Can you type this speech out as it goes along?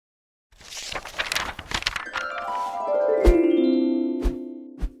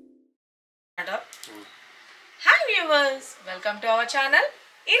viewers, welcome to our channel.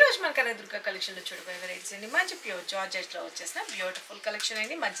 ఈ రోజు మన కనకదుర్గ కలెక్షన్ లో చూడబోయే వెరైటీస్ అండి మంచి ప్యూర్ జార్జెట్ లో వచ్చేసిన బ్యూటిఫుల్ కలెక్షన్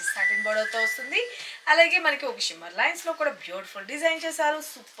అండి మంచి సాటిన్ బోర్డర్ తో వస్తుంది అలాగే మనకి ఒక షిమ్మర్ లైన్స్ లో కూడా బ్యూటిఫుల్ డిజైన్ చేశారు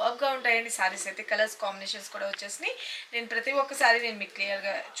సూపర్ గా ఉంటాయండి సారీస్ అయితే కలర్స్ కాంబినేషన్స్ కూడా వచ్చేసినాయి నేను ప్రతి ఒక్క సారీ నేను మీకు క్లియర్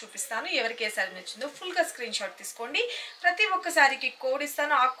గా చూపిస్తాను ఎవరికి ఏ సారీ నచ్చిందో ఫుల్ గా స్క్రీన్ షాట్ తీసుకోండి ప్రతి ఒక్క సారీకి కోడ్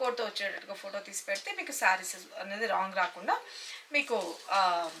ఇస్తాను ఆ కోడ్ తో వచ్చేటట్టుగా ఫోటో తీసి పెడితే మీకు సారీస్ అనేది రాంగ్ రాకుండా మీకు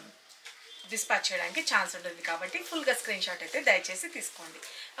డిస్పాచ్ చేయడానికి ఛాన్స్ ఉంటుంది కాబట్టి ఫుల్గా స్క్రీన్ షాట్ అయితే దయచేసి తీసుకోండి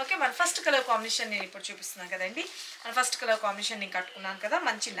ఓకే మన ఫస్ట్ కలర్ కాంబినేషన్ నేను ఇప్పుడు చూపిస్తున్నాను కదండి మన ఫస్ట్ కలర్ కాంబినేషన్ నేను కట్టుకున్నాను కదా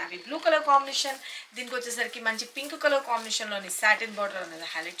మంచి నావీ బ్లూ కలర్ కాంబినేషన్ దీనికి వచ్చేసరికి మంచి పింక్ కలర్ కాంబినేషన్లోని సాటిన్ బార్డర్ అనేది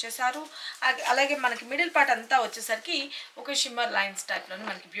హైలైట్ చేశారు అలాగే మనకి మిడిల్ పార్ట్ అంతా వచ్చేసరికి ఒక షిమ్మర్ లైన్స్ టైప్లోని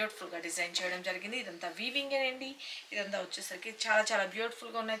మనకి బ్యూటిఫుల్గా డిజైన్ చేయడం జరిగింది ఇదంతా వీవింగ్ అండి ఇదంతా వచ్చేసరికి చాలా చాలా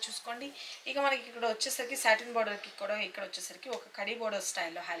బ్యూటిఫుల్గా ఉన్నాయి చూసుకోండి ఇక మనకి ఇక్కడ వచ్చేసరికి సాటిన్ బార్డర్కి కూడా ఇక్కడ వచ్చేసరికి ఒక కడీ బార్డర్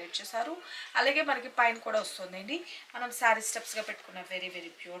స్టైల్లో హైలైట్ చేశారు అలాగే మనకి పైన కూడా వస్తుందండి మనం శారీ స్టెప్స్గా పెట్టుకున్న వెరీ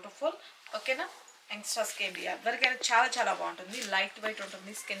వెరీ బ్యూటిఫుల్ ఓకేనా యంగ్స్టర్స్కి ఏంటి ఎవరికైనా చాలా చాలా బాగుంటుంది లైట్ వెయిట్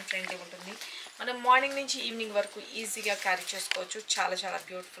ఉంటుంది స్కిన్ ఫ్రెండ్లీ ఉంటుంది మనం మార్నింగ్ నుంచి ఈవినింగ్ వరకు ఈజీగా క్యారీ చేసుకోవచ్చు చాలా చాలా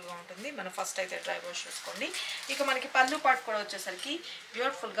బ్యూటిఫుల్గా ఉంటుంది మనం ఫస్ట్ అయితే డ్రై వాష్ చేసుకోండి ఇక మనకి పళ్ళు పాటు కూడా వచ్చేసరికి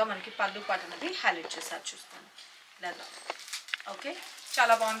బ్యూటిఫుల్గా మనకి పళ్ళు పాటు అనేది హైలైట్ చేశారు చూస్తాను లేదా ఓకే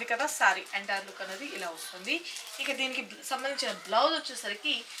చాలా బాగుంది కదా సారీ ఎంటైర్ లుక్ అనేది ఇలా వస్తుంది ఇక దీనికి సంబంధించిన బ్లౌజ్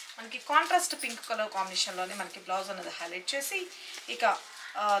వచ్చేసరికి మనకి కాంట్రాస్ట్ పింక్ కలర్ కాంబినేషన్లోనే మనకి బ్లౌజ్ అనేది హైలైట్ చేసి ఇక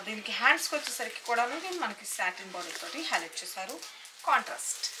దీనికి హ్యాండ్స్కి వచ్చేసరికి కూడా మనకి సాటిన్ బార్డర్ తోటి హైలైట్ చేశారు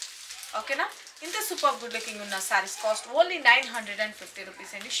కాంట్రాస్ట్ ఓకేనా ఇంత సూపర్ గుడ్ లుకింగ్ ఉన్న సారీస్ కాస్ట్ ఓన్లీ 950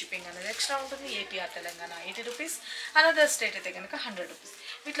 రూపీస్ అండి షిప్పింగ్ అనేది ఎక్స్ట్రా ఉంటుంది APR Telangana 80 rupees another state అయితే కనుక 100 రూపీస్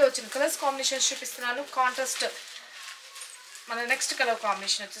వీటిలో వచ్చిన కలర్స్ కాంబినేషన్స్ చూపిస్తున్నాను కాంట్రాస్ట్ మన నెక్స్ట్ కలర్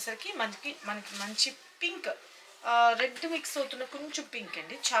కాంబినేషన్ వచ్చేసరికి మనకి మంచి పింక్ రెడ్ మిక్స్ అవుతున్న కొంచెం పింక్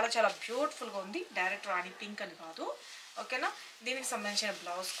అండి చాలా చాలా బ్యూటిఫుల్గా ఉంది డైరెక్ట్ రాణి పింక్ అని కాదు ఓకేనా దీనికి సంబంధించిన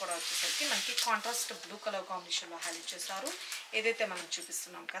బ్లౌజ్ కూడా వచ్చేసరికి మనకి కాంట్రాస్ట్ బ్లూ కలర్ కాంబినేషన్లో హైలైట్ చేశారు ఏదైతే మనం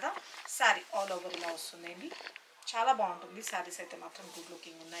చూపిస్తున్నాం కదా శారీ ఆల్ ఓవర్ ఇలా వస్తుందండి చాలా బాగుంటుంది శారీస్ అయితే మాత్రం గుడ్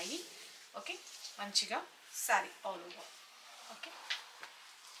లుకింగ్ ఉన్నాయి ఓకే మంచిగా శారీ ఆల్ ఓవర్ ఓకే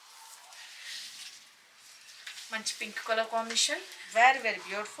మంచి pink colour combination very very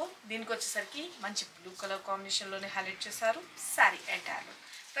beautiful దీనికి వచ్చేసరికి మంచి బ్లూ కలర్ కాంబినేషన్లోనే హైలైట్ చేశారు శారీ ఎంటైర్లో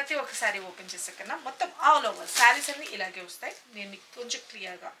ప్రతి ఒక్క శారీ ఓపెన్ చేసే కన్నా మొత్తం ఆల్ ఓవర్ శారీస్ అన్ని ఇలాగే వస్తాయి నేను మీకు కొంచెం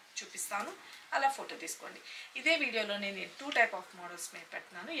క్లియర్గా చూపిస్తాను అలా ఫోటో తీసుకోండి ఇదే వీడియోలో నేను 2 టైప్ ఆఫ్ మోడల్స్ మీద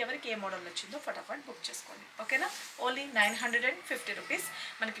పెట్టినాను ఎవరికి ఏ మోడల్ వచ్చిందో ఫటాఫట్ బుక్ చేసుకోండి ఓకేనా ఓన్లీ 950 రూపీస్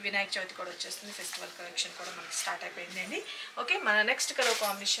మనకి వినాయక చవితి కూడా వచ్చేస్తుంది ఫెస్టివల్ కలెక్షన్ కూడా మనకి స్టార్ట్ అయిపోయిందండి ఓకే మన నెక్స్ట్ కలర్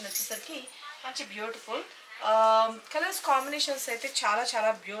కాంబినేషన్ వచ్చేసరికి మంచి బ్యూటిఫుల్ కలర్స్ కాంబినేషన్స్ అయితే చాలా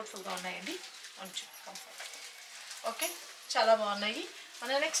చాలా బ్యూటిఫుల్గా ఉన్నాయండి మంచి కంఫర్ట్ ఓకే చాలా బాగున్నాయి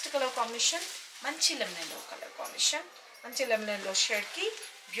మన నెక్స్ట్ కలర్ కాంబినేషన్ మంచి లెమన్ ఎల్లో కలర్ కాంబినేషన్ మంచి lemon yellow షేడ్కి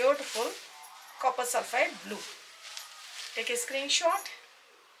beautiful copper sulphide blue take a screen shot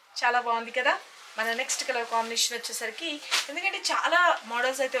చాలా బాగుంది కదా మన నెక్స్ట్ కలర్ కాంబినేషన్ వచ్చేసరికి ఎందుకంటే చాలా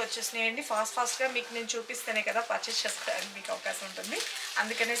మోడల్స్ అయితే వచ్చేసినాయండి ఫాస్ట్గా మీకు నేను చూపిస్తేనే కదా పర్చేస్ చేసుకోవడానికి మీకు అవకాశం ఉంటుంది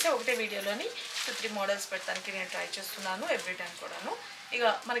అందుకనేసి ఒకటే వీడియోలోని 2-3 మోడల్స్ పెట్టడానికి నేను ట్రై చేస్తున్నాను ఎవ్రీ టైం కూడాను ఇక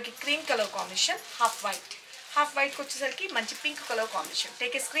మనకి క్రీమ్ కలర్ కాంబినేషన్ హాఫ్ వైట్కి వచ్చేసరికి మంచి pink colour combination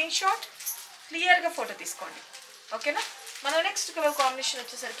take a screen shot క్లియర్గా ఫోటో తీసుకోండి ఓకేనా మన నెక్స్ట్ కలర్ కాంబినేషన్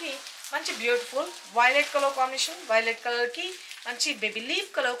వచ్చేసరికి మంచి beautiful violet colour combination violet కలర్కి మంచి బేబీ లీఫ్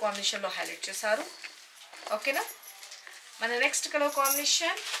కలర్ కాంబినేషన్లో హైలైట్ చేశారు ఓకేనా మన నెక్స్ట్ కలర్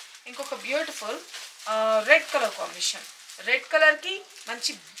కాంబినేషన్ ఇంకొక beautiful red colour combination red కలర్కి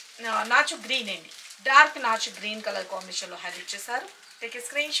మంచి నాచు గ్రీన్ అండి డార్క్ నాచు గ్రీన్ కలర్ కాంబినేషన్లో హైలైట్ చేశారు టేక్ ఏ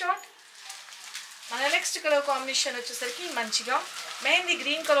స్క్రీన్ షాట్ మన నెక్స్ట్ కలర్ కాంబినేషన్ వచ్చేసరికి మంచిగా mehndi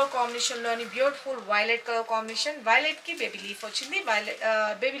green colour కాంబినేషన్లోని beautiful violet colour combination వైలెట్కి baby leaf వచ్చింది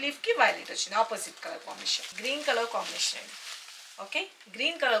బేబీ లీఫ్కి వైలెట్ వచ్చింది opposite colour combination green colour combination అండి ఓకే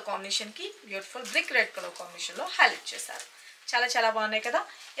గ్రీన్ కలర్ కాంబినేషన్కి బ్యూటిఫుల్ బ్రిక్ రెడ్ కలర్ కాంబినేషన్లో highlight చేశారు చాలా చాలా బాగున్నాయి కదా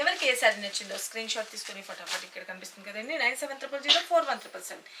ఎవరికి ఏ శారీ నచ్చిందో స్క్రీన్ షాట్ తీసుకుని ఫటాఫట్ ఇక్కడ కనిపిస్తుంది కదండి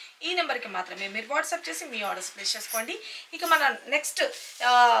 9700041377 ఈ నెంబర్కి మాత్రమే మీరు వాట్సాప్ చేసి మీ ఆర్డర్స్ ప్లేస్ చేసుకోండి ఇక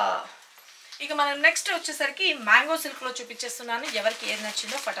మనం నెక్స్ట్ వచ్చేసరికి మ్యాంగో సిల్క్లో చూపించేస్తున్నాను ఎవరికి ఏది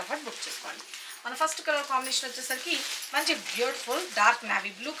నచ్చిందో ఫటాఫట్ బుక్ చేసుకోండి మన ఫస్ట్ కలర్ కాంబినేషన్ వచ్చేసరికి మంచి beautiful dark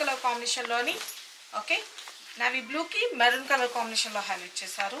navy blue colour కాంబినేషన్లోని okay navy బ్లూకి మెరూన్ కలర్ కాంబినేషన్లో హైలైట్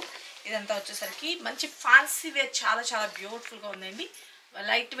చేశారు ఇదంతా వచ్చేసరికి మంచి ఫ్యాన్సీ వేర్ చాలా చాలా బ్యూటిఫుల్గా ఉందండి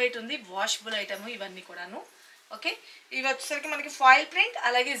లైట్ వెయిట్ ఉంది వాషబుల్ ఐటమ్ ఇవన్నీ కూడాను ఓకే ఇవి వచ్చేసరికి మనకి ఫాయిల్ ప్రింట్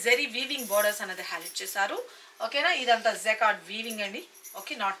అలాగే జెరీ వీవింగ్ బోర్డర్స్ అనేది హైలైట్ చేశారు ఓకేనా ఇదంతా జెకార్డ్ వీవింగ్ అండి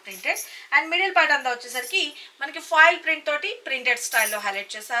okay, not printed. And middle part అంతా వచ్చేసరికి మనకి ఫాయిల్ ప్రింట్ తోటి ప్రింటెడ్ స్టైల్లో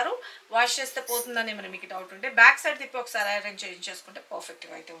హైలైట్ చేశారు. వాష్ చేస్తే పోతుందని ఏమైనా మీకు డౌట్ ఉంటే బ్యాక్ సైడ్ తిప్పి ఒకసారి ఐరన్ చేంజ్ చేసుకుంటే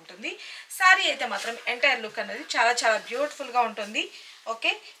పర్ఫెక్ట్గా అయితే ఉంటుంది. శారీ అయితే మాత్రం ఎంటైర్ లుక్ అనేది చాలా చాలా బ్యూటిఫుల్గా ఉంటుంది.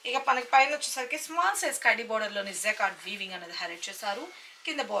 ఓకే, ఇక మనకి పైన వచ్చేసరికి స్మాల్ సైజ్ కడ్డీ బోర్డర్లోని జకార్డ్ వీవింగ్ అనేది హైలైట్ చేశారు.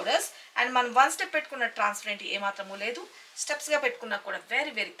 కింద బోర్డర్స్ అండ్ మనం 1 స్టెప్ పెట్టుకున్న ట్రాన్స్పరెంట్ ఏమాత్రమూ లేదు. స్టెప్స్గా పెట్టుకున్నా కూడా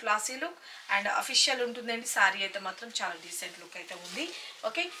very very classy look and official ఉంటుందండి. శారీ అయితే మాత్రం చాలా డీసెంట్ లుక్ అయితే ఉంది.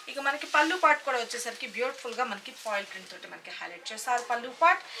 ఓకే, ఇక మనకి పళ్ళు పార్ట్ కూడా వచ్చేసరికి బ్యూటిఫుల్గా మనకి ఫాయిల్ ప్రింట్ తోటి మనకి హైలైట్ చేస్తారు పళ్ళు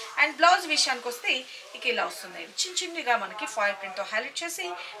పార్ట్. అండ్ బ్లౌజ్ విషయానికి వస్తే ఇక ఇలా వస్తుంది, చిన్న చిన్నగా మనకి ఫాయిల్ ప్రింట్తో హైలైట్ చేసి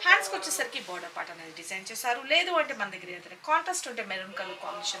హ్యాండ్స్కి వచ్చేసరికి బోర్డర్ పార్ట్ అనేది డిజైన్ చేశారు. లేదు అంటే మన దగ్గర ఏదైనా కాంట్రాస్ట్ ఉంటే మెరూన్ కలర్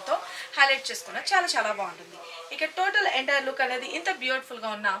కాంబినేషన్తో హైలైట్ చేసుకున్న చాలా చాలా బాగుంటుంది. ఇక టోటల్ ఎంటైర్ లుక్ అనేది ఇంత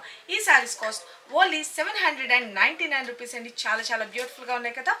బ్యూటిఫుల్గా ఉన్న ఈ శారీస్ కాస్ట్ ఓన్లీ 799 రూపీస్ అండి. చాలా చాలా బ్యూటిఫుల్గా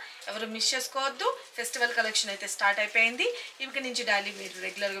ఉన్నాయి కదా, ఎవరు మిస్ చేసుకోవద్దు. ఫెస్టివల్ కలెక్షన్ అయితే స్టార్ట్ అయిపోయింది. ఇవి నుంచి డైలీ మీరు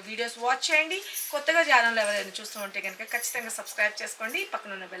రెగ్యులర్గా వీడియోస్ వాచ్ చేయండి. కొత్తగా ఛానల్ ఎవరైనా చూస్తూ ఉంటే కనుక ఖచ్చితంగా సబ్స్క్రైబ్ చేసుకోండి,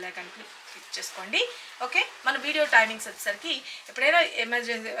 పక్కన ఉన్న బెల్ ఐకాన్ క్లిక్ చేసుకోండి. ఓకే, మన వీడియో టైమింగ్స్ వచ్చేసరికి ఎప్పుడైనా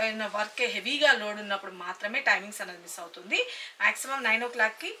ఎమర్జెన్సీ అయిన వర్క్ హెవీగా లోడ్ ఉన్నప్పుడు మాత్రమే టైమింగ్స్ అనేది మిస్ అవుతుంది. Maximum 9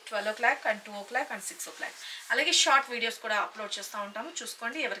 o'clockకి 12 o'clock and 2 o'clock and 6 o'clock. అలాగే షార్ట్ వీడియోస్ కూడా అప్లోడ్ చేస్తూ ఉంటాము,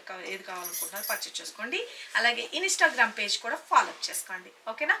 చూసుకోండి. ఎవరికి ఏది కావాలనుకుంటున్నారో పర్చేస్ చేసుకోండి. అలాగే ఇన్స్టాగ్రామ్ పేజ్ కూడా ఫాలో అప్ చేసుకోండి.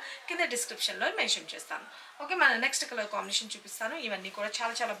 ఓకేనా, కింద డిస్క్రిప్షన్లో మెన్షన్ చేస్తాను. ఓకే, మన నెక్స్ట్ కలర్ కాంబినేషన్ చూపిస్తాను. ఇవన్నీ కూడా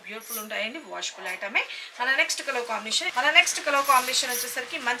చాలా చాలా బ్యూటిఫుల్ ఉంటాయండి, వాషబుల్ ఐటమే. మన నెక్స్ట్ కలర్ కాంబినేషన్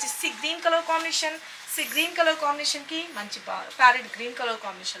వచ్చేసరికి మంచి సీ గ్రీన్ కలర్ కాంబినేషన్కి మంచి ప్యారెట్ గ్రీన్ కలర్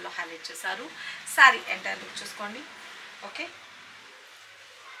కాంబినేషన్లో హైలైట్ చేశారు. శారీ ఎంటైర్ లుక్ చూసుకోండి. ఓకే,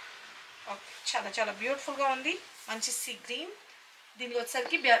 చాలా చాలా బ్యూటిఫుల్గా ఉంది. మంచి సీ గ్రీన్, దీనికి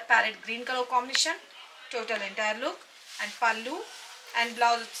వచ్చేసరికి parrot green colour combination. Total entire look and పళ్ళు అండ్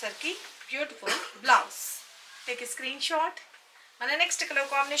బ్లౌజ్ వచ్చేసరికి beautiful blouse. Take a screen shot. మన నెక్స్ట్ కలర్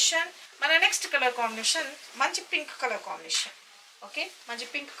కాంబినేషన్ మంచి పింక్ కలర్ కాంబినేషన్. ఓకే, మంచి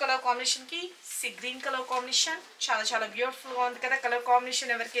పింక్ కలర్ కాంబినేషన్కి సీ గ్రీన్ కలర్ కాంబినేషన్. చాలా చాలా బ్యూటిఫుల్గా ఉంది కదా కలర్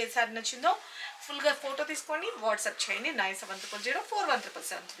కాంబినేషన్. ఎవరికి ఏ సారీ నచ్చిందో ఫుల్గా ఫోటో తీసుకోండి, వాట్సాప్ చేయండి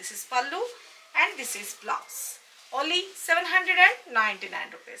 97004177. దిస్ ఈస్ పళ్ళు and this is blouse. Only 799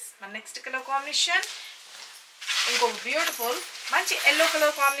 rupees. మన నెక్స్ట్ కలర్ కాంబినేషన్ ఇంకొక బ్యూటిఫుల్ మంచి ఎల్లో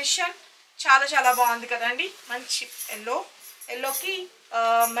కలర్ కాంబినేషన్. చాలా చాలా బాగుంది కదండి. మంచి ఎల్లోకి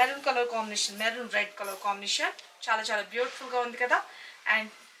maroon colour combination, maroon red colour combination. చాలా చాలా బ్యూటిఫుల్గా ఉంది కదా.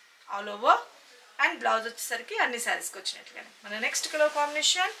 And all over and blouse వచ్చేసరికి అన్ని శారీస్కి వచ్చినట్లుగానే. మన నెక్స్ట్ కలర్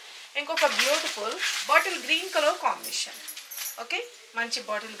కాంబినేషన్ ఇంకొక beautiful bottle green colour combination. Okay, మంచి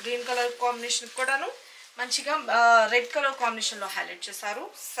బాటిల్ గ్రీన్ కలర్ కాంబినేషన్ కూడాను మంచిగా రెడ్ కలర్ కాంబినేషన్లో హైలైట్ చేశారు.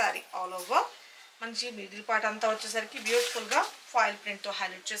 శారీ ఆల్ ఓవర్ మంచి మిడిల్ పార్ట్ అంతా వచ్చేసరికి బ్యూటిఫుల్గా ఫాయిల్ ప్రింట్తో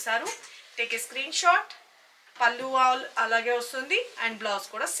హైలైట్ చేశారు. Take a screen shot. పళ్ళు అలాగే వస్తుంది అండ్ బ్లౌజ్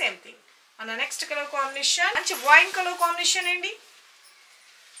కూడా సేమ్ థింగ్. మన నెక్స్ట్ కలర్ కాంబినేషన్ మంచి వైన్ కలర్ కాంబినేషన్ అండి,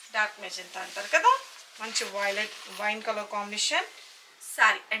 డార్క్ మెజెంటా అంటారు కదా. మంచి wine colour combination.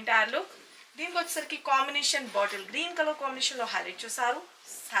 Sari entire look. దీనికి వచ్చేసరికి కాంబినేషన్ బాటిల్ గ్రీన్ కలర్ కాంబినేషన్లో హైలైట్ చేశారు.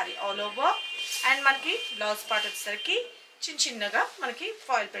 శారీ ఆల్ ఓవర్ అండ్ మనకి బ్లౌజ్ పార్ట్ వచ్చేసరికి చిన్నగా మనకి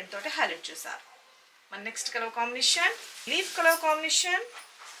ఫాయిల్ ప్రింట్ తోటి హైలైట్ చేశారు. మన next colour combination leaf colour combination.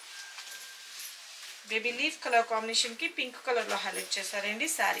 Baby leaf colour కాంబినేషన్కి పింక్ కలర్లో హైలైట్ చేశారండి.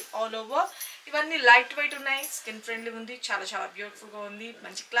 Sari all over. ఇవన్నీ లైట్ వెయిట్ ఉన్నాయి, స్కిన్ ఫ్రెండ్లీ ఉంది, చాలా చాలా బ్యూటిఫుల్గా ఉంది,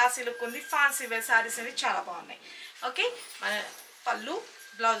 మంచి క్లాసీ లుక్ ఉంది. ఫ్యాన్సీ వేర్ శారీస్ అనేవి చాలా బాగున్నాయి. ఓకే, మన పళ్ళు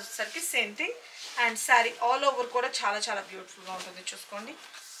బ్లౌజ్ వచ్చేసరికి same thing and sari all over కూడా చాలా చాలా బ్యూటిఫుల్గా ఉంటుంది, చూసుకోండి.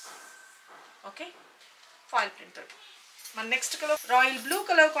 ఓకే, ఫాయిల్ ప్రింట్ తోటి. మన next colour royal blue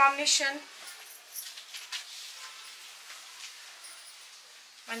colour combination.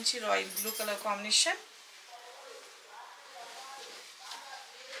 మంచి royal blue colour combination.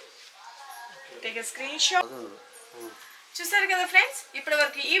 Take a screen shot. చూసారు కదా ఫ్రెండ్స్, ఇప్పటి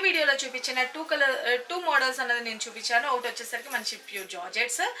వరకు ఈ వీడియోలో చూపించిన టూ మోడల్స్ అనేది నేను చూపించాను. ఒకటి వచ్చేసరికి మంచి ప్యూర్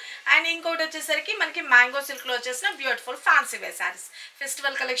జార్జెట్స్ అండ్ ఇంకోటి వచ్చేసరికి మనకి మ్యాంగో సిల్క్లో వచ్చేసిన beautiful fancy wear saris.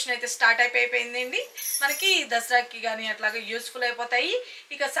 Festival collection అయితే స్టార్ట్ అయిపోయిందండి. మనకి దసరాకి కానీ అట్లాగే యూస్ఫుల్ అయిపోతాయి.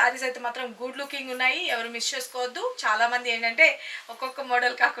 ఇక శారీస్ అయితే మాత్రం గుడ్ లుకింగ్ ఉన్నాయి, ఎవరు మిస్ చేసుకోవద్దు. చాలామంది ఏంటంటే ఒక్కొక్క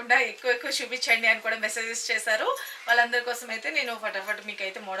మోడల్ కాకుండా ఎక్కువ చూపించండి అని కూడా మెసేజెస్ చేశారు. వాళ్ళందరి కోసం అయితే నేను ఫటాఫట్ మీకు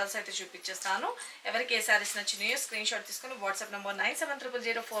అయితే మోడల్స్ అయితే చూపించేస్తాను. ఎవరికి ఏ శారీస్ నచ్చినాయో స్క్రీన్ షాట్ తీసుకొని వాట్సాప్ నెంబర్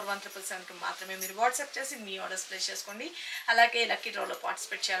 97004177 మాత్రమే మీరు వాట్సాప్ చేసి మీ ఆర్డర్స్ ప్లేస్ చేసుకోండి. అలాగే లక్కీ డ్రాలో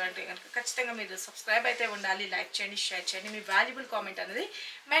పార్టిసిపేట్ చేయాలంటే కనుక ఖచ్చితంగా మీరు సబ్స్క్రైబ్ అయితే ఉండాలి, లైక్ చేయండి, షేర్ చేయండి, మీ వాల్యుబుల్ కామెంట్ అనేది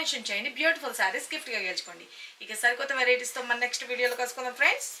మెన్షన్ చేయండి. బ్యూటిఫుల్ శారీస్ గిఫ్ట్గా గెలుచుకోండి. ఇక సరికొత్త వెరైటీస్తో మన నెక్స్ట్ వీడియోలో కలుసుకుందాం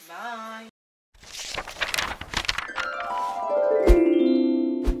ఫ్రెండ్స్. బాయ్.